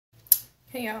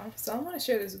Hey y'all, so I want to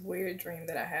share this weird dream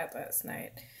that I had last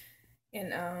night.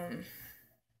 And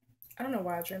I don't know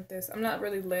why I dreamt this. I'm not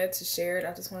really led to share it.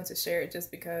 I just wanted to share it just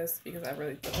because I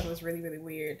really thought it was really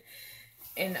weird.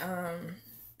 And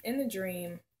in the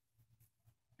dream,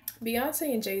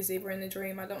 Beyonce and Jay-Z were in the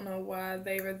dream. I don't know why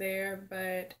they were there,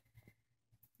 but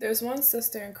there's one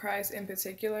sister in Christ in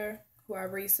particular who I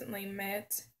recently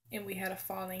met and we had a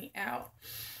falling out.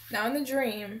 Now in the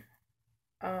dream,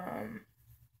 um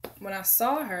when I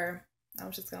saw her, I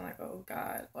was just kind of like, oh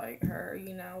God, like her,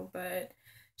 but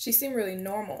she seemed really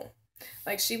normal.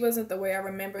 Like she wasn't the way I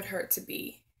remembered her to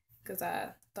be because I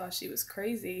thought she was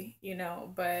crazy,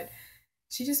 but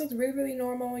she just looked really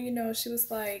normal. She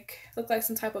was like, looked like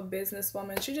some type of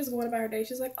businesswoman. She just going about her day.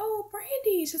 She's like, oh,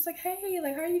 Brandi. She's like, hey,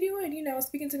 like, how are you doing?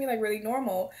 Speaking to me like really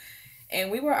normal.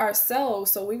 And we were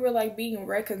ourselves. So we were like being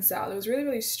reconciled. It was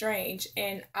really strange.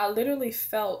 And I literally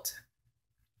felt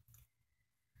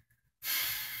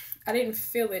I didn't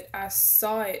feel it. I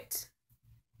saw it,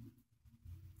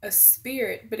 a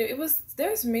spirit, but it was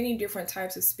there's many different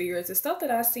types of spirits. The stuff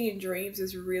that I see in dreams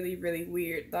is really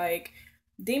weird. Like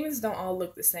demons don't all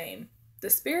look the same. The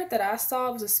spirit that I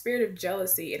saw was a spirit of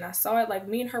jealousy, and I saw it like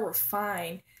me and her were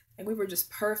fine, like we were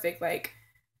just perfect, like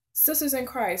sisters in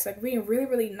Christ, like being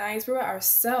really nice. We were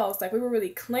ourselves, like we were really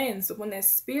cleansed. But when that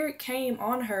spirit came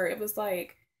on her, it was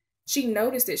like she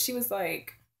noticed it. She was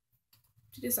like,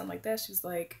 she did something like that. She was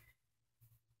like,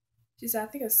 she said, I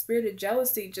think a spirit of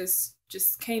jealousy just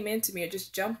came into me or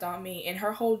just jumped on me, and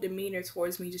her whole demeanor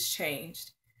towards me just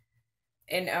changed.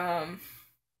 And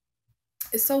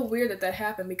it's so weird that that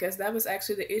happened because that was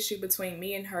actually the issue between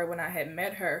me and her when I had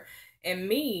met her. And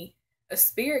me, a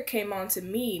spirit came onto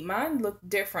me. Mine looked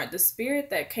different. The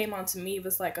spirit that came onto me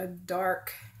was like a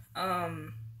dark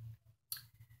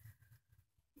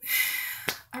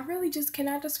I really just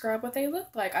cannot describe what they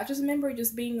looked like. I just remember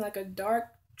just being like a dark,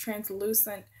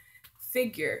 translucent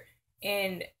figure.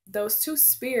 And those two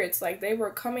spirits, like they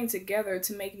were coming together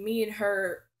to make me and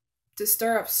her to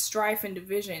stir up strife and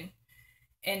division.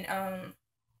 And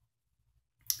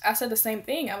I said the same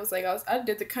thing. I was like, I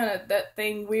did the kind of that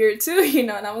thing weird too, and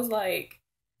I was like,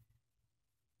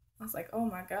 oh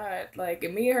my God. Like,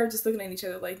 and me and her just looking at each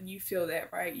other like, you feel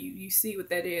that, right? You see what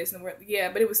that is. And we're,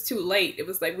 yeah, but it was too late. It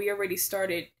was like we already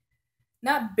started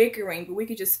not bickering, but we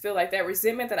could just feel like that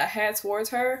resentment that I had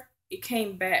towards her, it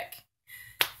came back.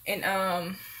 And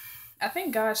I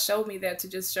think God showed me that to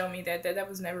just show me that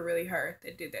was never really her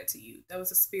that did that to you. That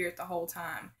was a spirit the whole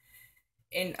time.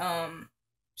 And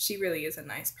she really is a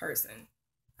nice person.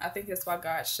 I think that's why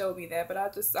God showed me that. But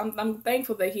I'm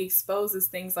thankful that He exposes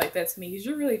things like that to me because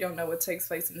you really don't know what takes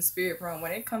place in the spirit realm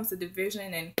when it comes to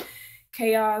division and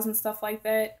chaos and stuff like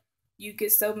that. You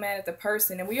get so mad at the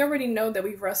person, and we already know that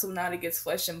we wrestle not against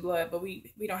flesh and blood, but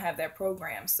we don't have that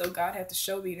program. So God had to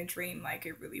show me in a dream like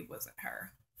it really wasn't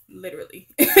her. Literally,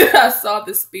 I saw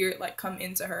the spirit like come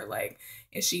into her, like,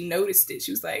 and she noticed it.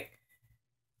 She was like,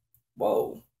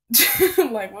 "Whoa."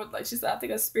 Like what, like she said, I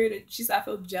think a spirit, she said I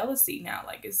feel jealousy now,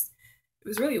 like it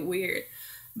was really weird.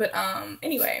 But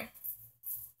anyway,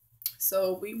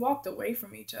 so we walked away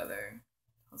from each other.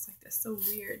 I was like, that's so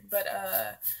weird. But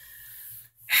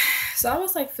so I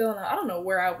was like feeling, I don't know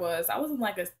where I was. I was in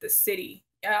like the city.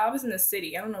 Yeah, I was in the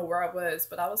city. I don't know where I was,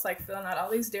 but I was like filling out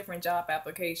all these different job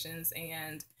applications,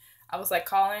 and I was like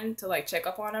calling to like check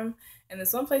up on them. And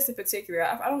this one place in particular,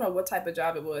 I don't know what type of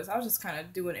job it was. I was just kind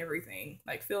of doing everything,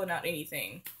 like filling out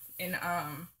anything. And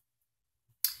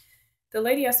the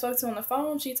lady I spoke to on the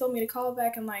phone, she told me to call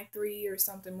back in like 3 or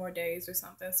something more days or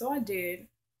something. So I did,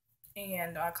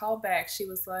 and I called back. She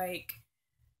was like,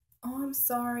 oh, I'm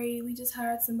sorry, we just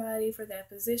hired somebody for that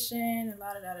position, and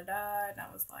la da da da da. And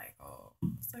I was like, oh,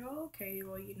 it's like, oh, okay,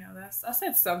 well, that's, I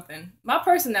said something. My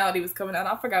personality was coming out.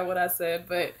 I forgot what I said,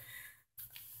 but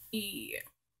yeah.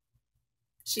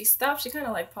 She stopped. She kind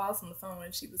of like paused on the phone,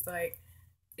 and she was like,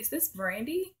 is this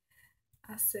Brandi?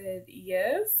 I said,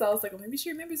 yes. So I was like, well, maybe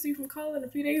she remembers you from calling a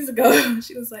few days ago.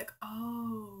 She was like,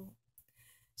 oh.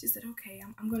 She said, okay,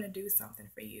 I'm going to do something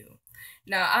for you.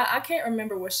 Now, I can't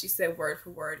remember what she said word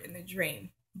for word in the dream,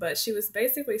 but she was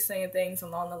basically saying things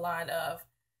along the line of,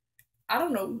 I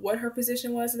don't know what her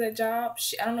position was at that job.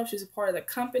 I don't know if she was a part of the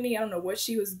company. I don't know what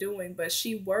she was doing, but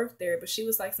she worked there, but she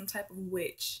was like some type of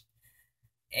witch.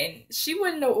 And she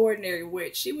wasn't no ordinary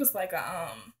witch. She was like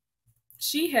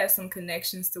she had some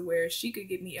connections to where she could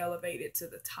get me elevated to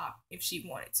the top if she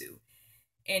wanted to.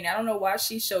 And I don't know why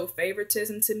she showed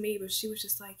favoritism to me, but she was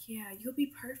just like, yeah, you'll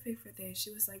be perfect for this.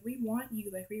 She was like, we want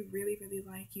you. Like, we really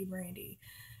like you, Brandi.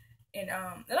 And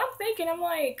I'm thinking, I'm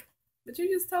like, But you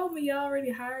just told me you already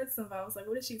hired somebody. I was like,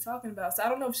 what is she talking about? So I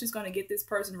don't know if she's going to get this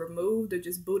person removed or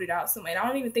just booted out somewhere. And I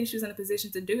don't even think she was in a position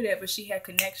to do that, but she had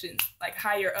connections, like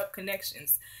higher up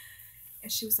connections.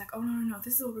 And she was like, oh, no,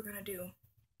 this is what we're going to do.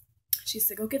 She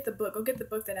said, go get the book. Go get the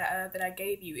book that I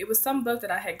gave you. It was some book that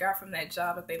I had got from that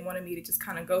job that they wanted me to just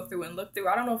kind of go through and look through.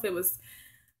 I don't know if it was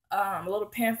a little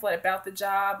pamphlet about the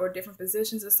job or different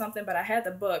positions or something, but I had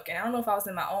the book. And I don't know if I was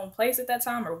in my own place at that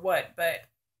time or what, but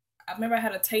I remember I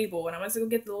had a table and I went to go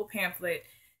get the little pamphlet,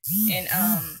 and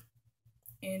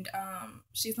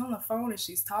she's on the phone and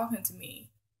she's talking to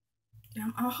me.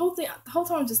 And the whole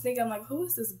time I'm just thinking, I'm like, who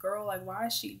is this girl? Like, why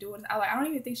is she doing? I don't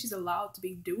even think she's allowed to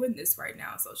be doing this right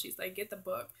now. So she's like, get the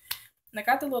book. And I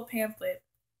got the little pamphlet,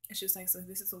 and she was like, so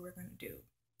this is what we're gonna do.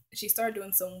 And she started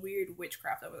doing some weird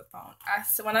witchcraft over the phone.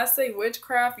 So when I say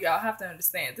witchcraft, y'all have to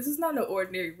understand, this is not no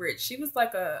ordinary witch. She was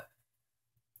like a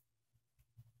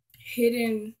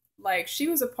hidden. Like, she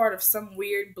was a part of some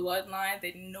weird bloodline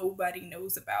that nobody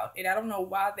knows about. And I don't know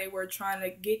why they were trying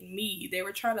to get me. They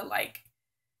were trying to, like,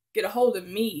 get a hold of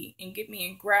me and get me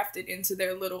engrafted into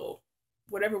their little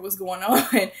whatever was going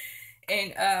on.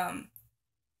 And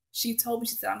she told me,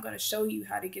 she said, I'm going to show you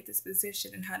how to get this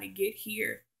position and how to get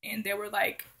here. And there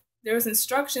was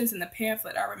instructions in the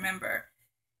pamphlet, I remember.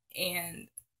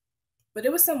 But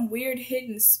it was some weird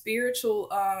hidden spiritual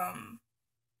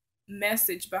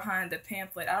message behind the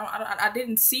pamphlet. I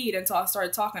didn't see it until I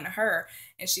started talking to her,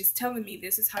 and she's telling me,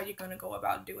 this is how you're going to go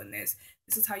about doing this.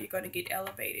 This is how you're going to get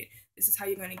elevated. This is how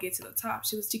you're going to get to the top.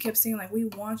 She kept saying, like, we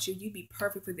want you. You'd be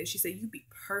perfect for this. She said, you'd be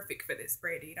perfect for this,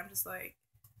 Brandi. And I'm just like,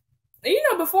 you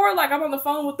know, before, like, I'm on the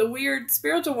phone with the weird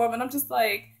spiritual woman, I'm just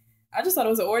like, I just thought it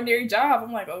was an ordinary job.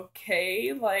 I'm like,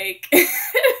 okay, like,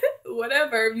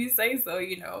 whatever, if you say so,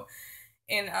 you know.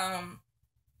 And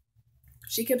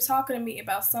she kept talking to me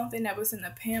about something that was in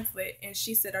the pamphlet, and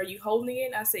she said, are you holding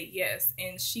it? I said, yes.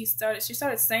 And she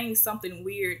started saying something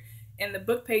weird, and the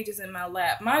book pages in my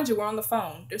lap. Mind you, we're on the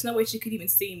phone. There's no way she could even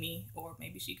see me, or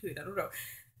maybe she could, I don't know.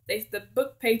 The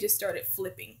book pages started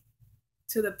flipping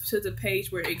to the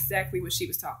page where exactly what she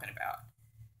was talking about.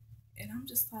 And I'm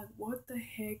just like, what the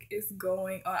heck is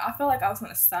going on? I felt like I was in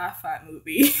a sci-fi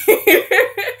movie.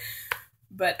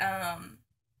 But I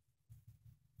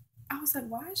was like,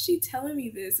 why is she telling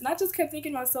me this? And I just kept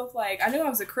thinking to myself, like, I knew I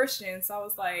was a Christian, so I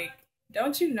was like,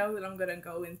 don't you know that I'm gonna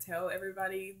go and tell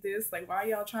everybody this? Like, why are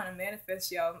y'all trying to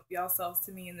manifest y'all selves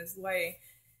to me in this way?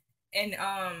 And it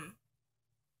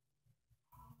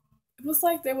was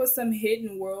like there was some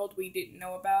hidden world we didn't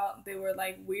know about. They were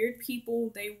like weird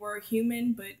people. They were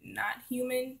human, but not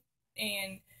human.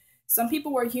 And some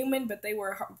people were human, but they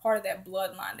were part of that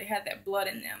bloodline. They had that blood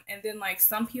in them. And then, like,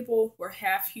 some people were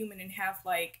half human and half,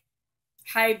 like,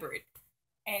 hybrid.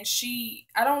 And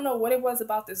I don't know what it was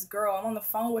about this girl. I'm on the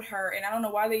phone with her, and I don't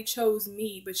know why they chose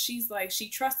me, but she's like, she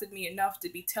trusted me enough to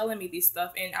be telling me these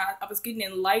stuff. And I was getting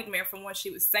enlightenment from what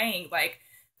she was saying. Like,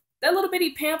 that little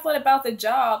bitty pamphlet about the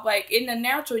job, like, in the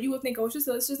natural, you would think, oh, it's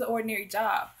just an ordinary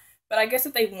job. But I guess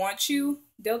if they want you,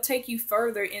 they'll take you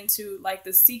further into, like,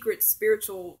 the secret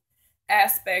spiritual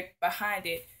aspect behind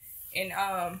it. And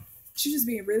she was just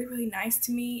being really, really nice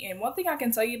to me. And one thing I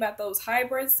can tell you about those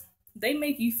hybrids, they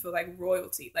make you feel like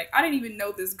royalty. Like, I didn't even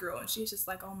know this girl, and she's just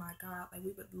like, oh my God, like,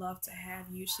 we would love to have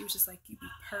you. She was just like, you'd be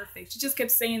perfect. She just kept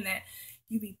saying that.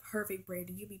 You be perfect,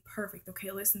 Brandi. You be perfect.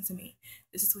 Okay, listen to me.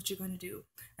 This is what you're going to do.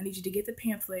 I need you to get the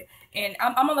pamphlet. And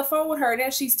I'm on the phone with her, and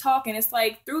as she's talking, it's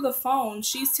like through the phone,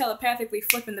 she's telepathically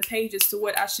flipping the pages to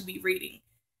what I should be reading.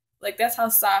 Like, that's how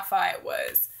sci-fi it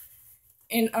was.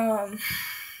 And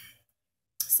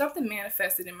something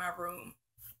manifested in my room,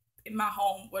 in my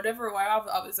home, whatever where I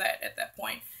was at that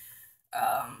point.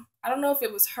 I don't know if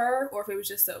it was her or if it was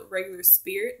just a regular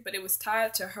spirit, but it was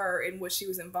tied to her and what she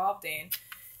was involved in.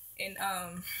 And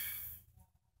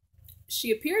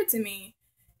she appeared to me,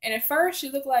 and at first she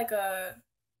looked like a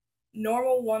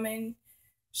normal woman.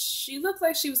 She looked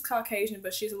like she was Caucasian,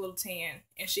 but she's a little tan,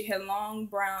 and she had long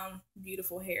brown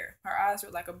beautiful hair. Her eyes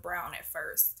were like a brown at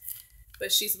first,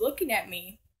 but she's looking at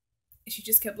me, and she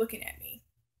just kept looking at me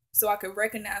so I could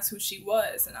recognize who she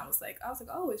was. And I was like,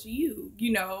 oh, it's you,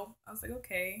 you know. I was like,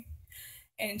 okay.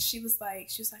 And she was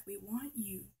like, we want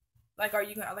you. Like, are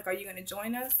you gonna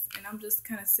join us? And I'm just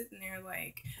kind of sitting there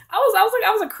like, I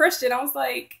was a Christian. I was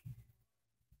like,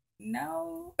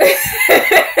 no.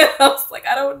 I was like,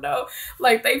 I don't know.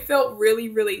 Like, they felt really,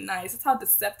 really nice. That's how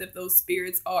deceptive those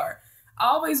spirits are. I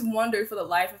always wondered for the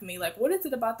life of me, like, what is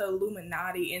it about the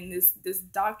Illuminati and this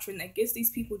doctrine that gets these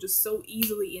people just so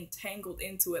easily entangled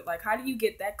into it? Like, how do you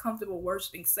get that comfortable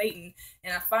worshiping Satan?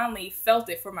 And I finally felt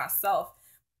it for myself.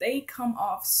 They come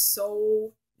off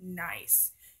so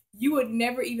nice. you would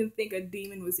never even think a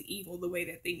demon was evil the way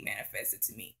that thing manifested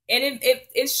to me. And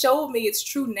it showed me its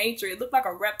true nature. It looked like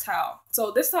a reptile.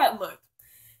 So this is how it looked.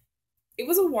 It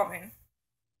was a woman.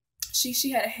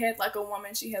 She had a head like a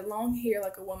woman. She had long hair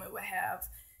like a woman would have.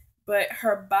 But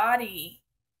her body,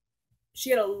 she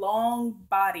had a long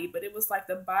body, but it was like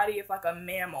the body of like a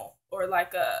mammal or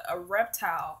like a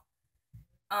reptile.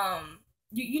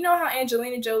 You know how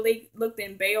Angelina Jolie looked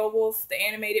in Beowulf, the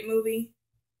animated movie?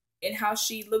 And how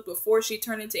she looked before she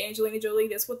turned into Angelina Jolie?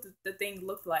 That's what the thing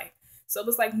looked like. So it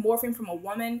was like morphing from a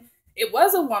woman. It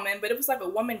was a woman, but it was like a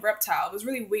woman reptile. It was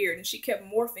really weird. And she kept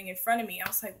morphing in front of me. I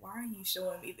was like, why are you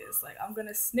showing me this? Like, I'm going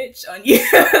to snitch on you.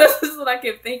 This is what I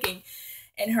kept thinking.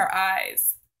 And her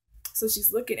eyes. So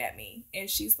she's looking at me. And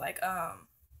she's like,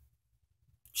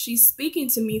 she's speaking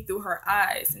to me through her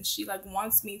eyes. And she like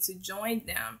wants me to join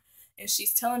them. And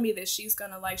she's telling me that she's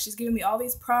gonna like, she's giving me all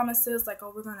these promises, like,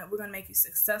 oh, we're gonna make you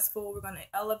successful, we're gonna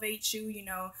elevate you, you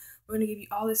know, we're gonna give you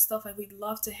all this stuff, like, we'd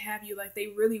love to have you, like, they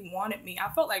really wanted me.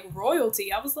 I felt like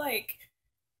royalty. I was like,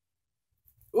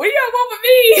 what do y'all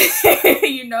want with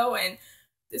me? You know, and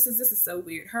this is so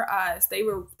weird. Her eyes, they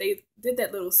did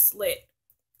that little slit,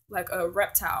 like a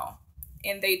reptile,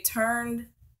 and they turned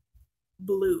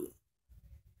blue.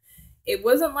 It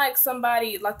wasn't like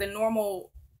somebody, like the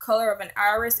normal color of an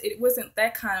iris. It wasn't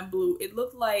that kind of blue. It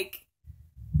looked like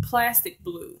plastic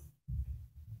blue,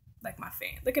 like my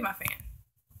fan. Look at my fan.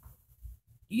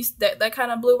 You that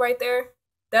kind of blue right there.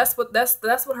 That's what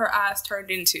her eyes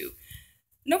turned into.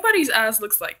 Nobody's eyes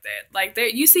looks like that. Like there,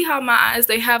 you see how my eyes,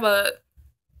 they have a.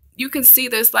 You can see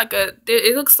there's like a.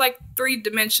 It looks like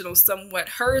 3-dimensional somewhat.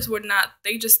 Hers were not.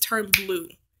 They just turned blue.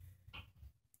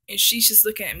 And she's just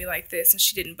looking at me like this, and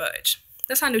she didn't budge.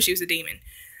 That's how I knew she was a demon.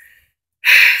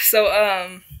 So,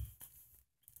 I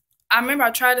remember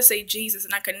I tried to say Jesus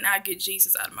and I could not get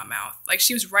Jesus out of my mouth. Like,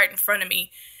 she was right in front of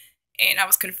me and I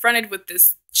was confronted with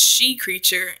this she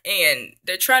creature and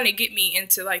they're trying to get me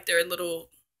into like their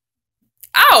little,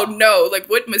 I don't know, like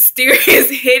what mysterious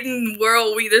hidden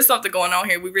world there's something going on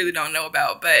here we really don't know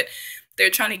about, but they're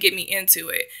trying to get me into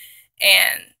it.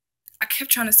 And I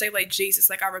kept trying to say like Jesus,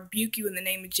 like I rebuke you in the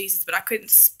name of Jesus, but I couldn't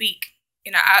speak.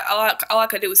 And all I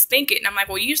could do was think it. And I'm like,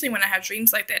 well, usually when I have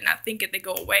dreams like that and I think it, they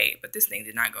go away. But this thing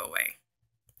did not go away.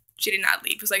 She did not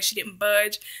leave. It was like she didn't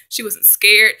budge. She wasn't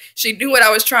scared. She knew what I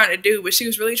was trying to do, but she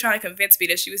was really trying to convince me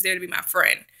that she was there to be my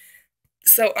friend.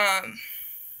 So,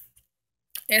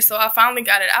 and so I finally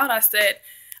got it out.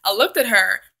 I looked at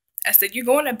her. I said, you're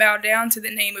going to bow down to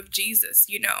the name of Jesus,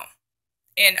 you know.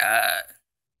 And,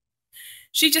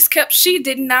 she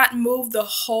did not move the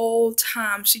whole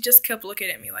time. She just kept looking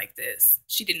at me like this.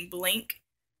 She didn't blink.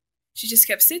 She just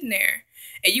kept sitting there.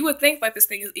 And you would think like this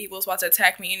thing is evil, is about to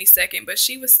attack me any second, but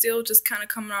she was still just kind of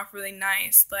coming off really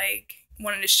nice, like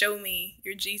wanting to show me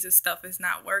your Jesus stuff is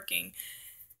not working.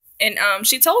 And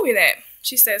she told me that.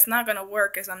 She said, it's not going to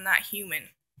work as I'm not human.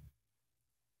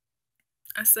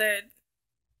 I said,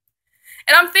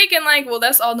 and I'm thinking like, well,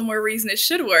 that's all the more reason it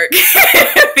should work.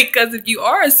 Because if you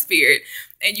are a spirit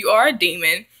and you are a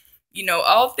demon, you know,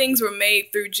 all things were made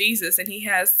through Jesus and he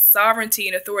has sovereignty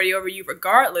and authority over you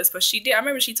regardless. But I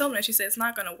remember she told me that. She said, it's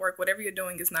not going to work. Whatever you're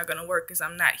doing is not going to work because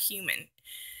I'm not human.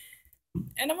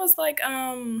 And I was like,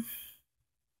 and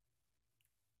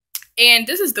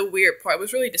this is the weird part. It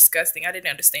was really disgusting. I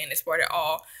didn't understand this part at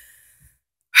all.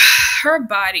 Her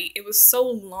body, it was so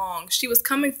long. She was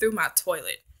coming through my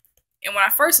toilet. And when I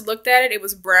first looked at it, it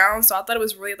was brown. So I thought it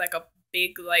was really like a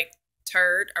big, like,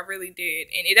 turd. I really did.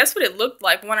 And that's what it looked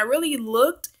like. But when I really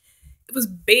looked, it was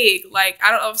big. Like, I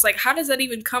don't know. I was like, how does that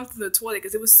even come through the toilet?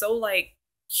 Because it was so, like,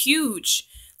 huge.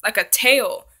 Like a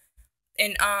tail.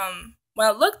 And when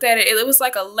I looked at it, it was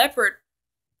like a leopard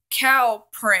cow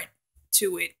print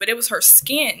to it. But it was her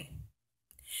skin.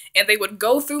 And they would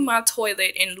go through my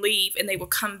toilet and leave. And they would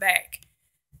come back.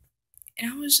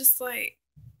 And I was just like,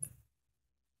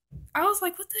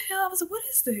 what the hell? I was like, what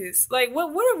is this? Like, what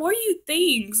are you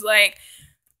things? Like,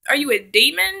 are you a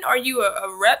demon? Are you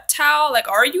a reptile? Like,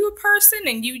 are you a person?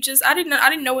 And you just, I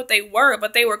didn't know what they were,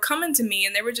 but they were coming to me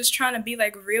and they were just trying to be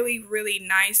like really, really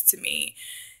nice to me.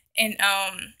 And,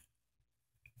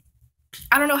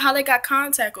 I don't know how they got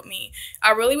contact with me.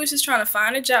 I really was just trying to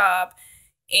find a job.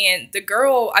 And the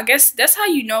girl, I guess that's how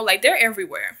you know, like, they're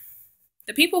everywhere.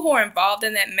 The people who are involved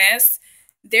in that mess,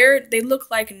 they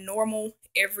look like normal,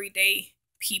 everyday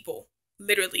people,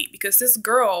 literally. Because this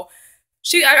girl,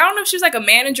 I don't know if she was like a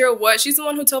manager or what. She's the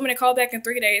one who told me to call back in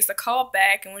 3 days. I called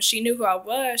back, and when she knew who I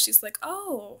was, she's like,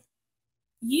 oh,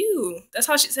 you. That's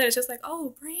how she said it. She's like,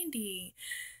 oh, Brandi.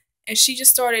 And she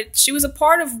just started, she was a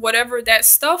part of whatever that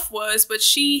stuff was, but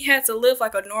she had to live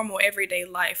like a normal everyday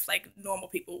life, like normal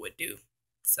people would do.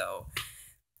 So,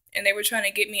 and they were trying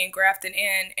to get me engrafted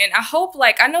in. And I hope,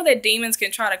 like, I know that demons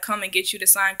can try to come and get you to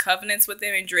sign covenants with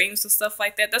them in dreams and stuff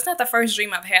like that. That's not the first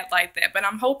dream I've had like that, but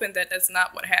I'm hoping that that's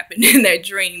not what happened in that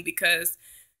dream, because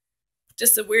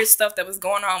just the weird stuff that was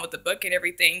going on with the book and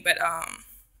everything. But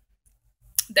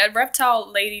that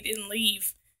reptile lady didn't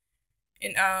leave.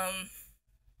 And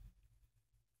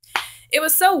it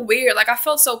was so weird. Like, I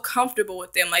felt so comfortable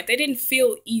with them. Like, they didn't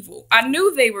feel evil. I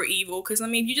knew they were evil because, I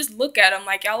mean, you just look at them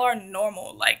like, y'all are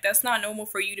normal. Like, that's not normal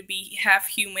for you to be half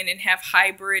human and half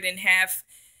hybrid and half,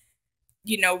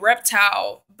 you know,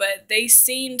 reptile. But they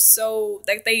seemed so,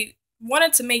 like, they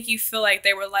wanted to make you feel like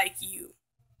they were like you.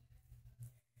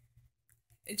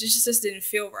 It just didn't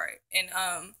feel right. And,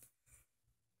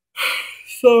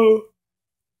 so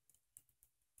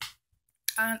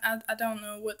I don't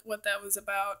know what that was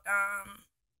about.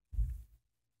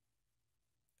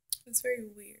 It's very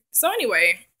weird. So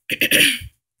anyway,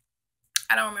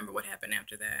 I don't remember what happened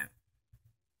after that.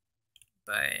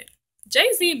 But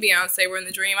Jay-Z and Beyonce were in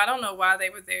the dream. I don't know why they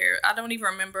were there. I don't even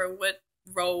remember what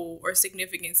role or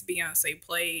significance Beyonce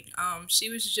played. She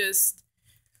was just,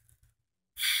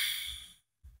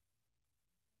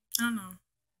 I don't know.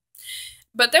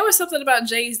 But there was something about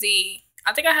Jay-Z.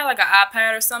 I think I had like an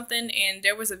iPad or something, and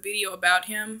there was a video about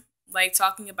him, like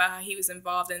talking about how he was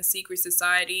involved in secret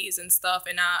societies and stuff.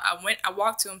 And I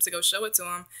walked to him to go show it to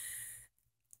him.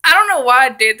 I don't know why I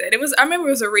did that. I remember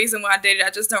it was a reason why I did it.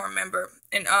 I just don't remember.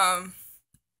 And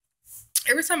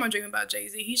every time I dream about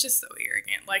Jay-Z, he's just so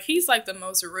arrogant. Like, he's like the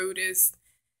most rudest,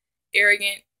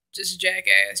 arrogant, just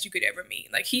jackass you could ever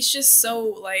meet. Like, he's just so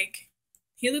like,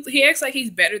 he acts like he's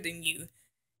better than you.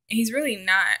 He's really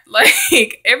not.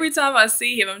 Like, every time I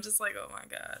see him, I'm just like, oh my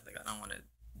God, like, I don't want to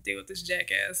deal with this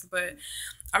jackass. But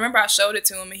I remember I showed it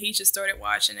to him, and he just started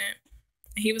watching it.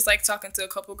 And he was like talking to a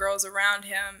couple girls around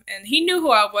him, and he knew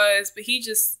who I was, but he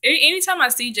just, anytime I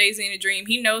see Jay-Z in a dream,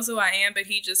 he knows who I am, but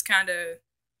he just kind of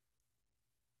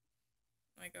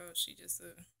like, oh, she just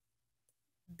a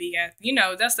BS. You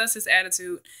know, that's his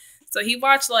attitude. So he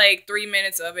watched like 3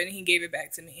 minutes of it, and he gave it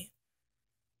back to me.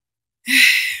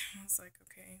 I was like,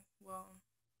 okay, well,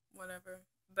 whatever.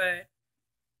 But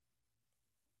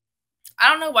I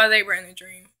don't know why they were in the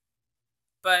dream,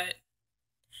 but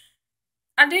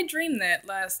I did dream that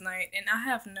last night, and I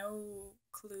have no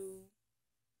clue.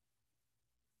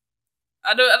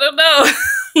 I don't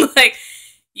know. Like,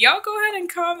 y'all go ahead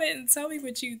and comment and tell me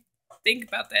what you think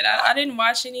about that. I didn't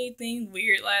watch anything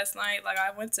weird last night. Like, I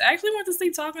actually went to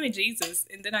sleep talking to Jesus,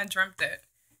 and then I dreamt that.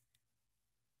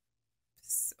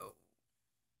 So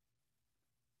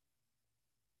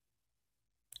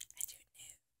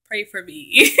pray for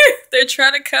me. They're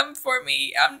trying to come for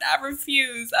me. I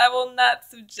refuse. I will not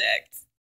subject.